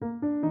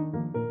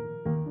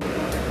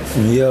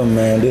Yeah,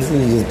 man, this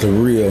is just the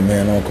real,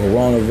 man, on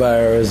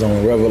coronavirus,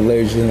 on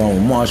revelation,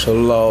 on martial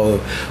law.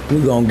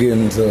 We're going to get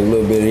into a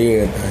little bit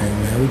of everything,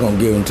 man. We're going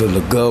to get into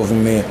the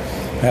government,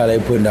 how they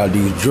putting out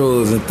these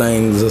drugs and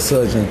things or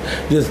such, and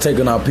just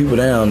taking our people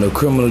down, the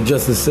criminal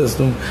justice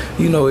system,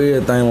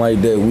 everything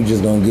like that. We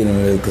just going to get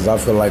into it because I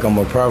feel like I'm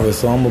a prophet,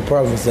 so I'm a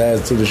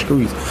prophesize to the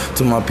streets,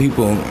 to my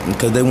people,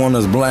 because they want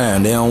us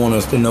blind. They don't want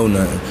us to know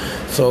nothing.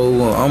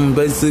 So I'm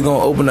basically going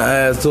to open the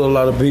eyes to a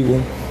lot of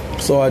people.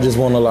 So I just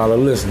want a lot of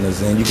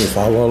listeners, and you can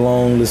follow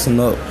along, listen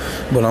up,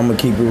 but I'm going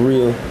to keep it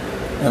real,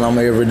 and I'm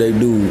an everyday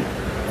dude.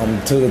 I'm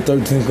to the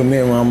 13th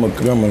commandment, I'm a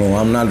criminal,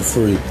 I'm not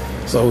free.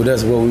 So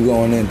that's what we're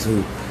going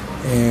into,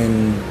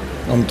 and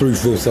I'm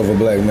 3/5 of a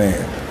black man,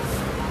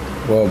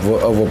 well,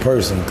 of a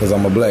person, because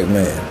I'm a black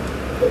man.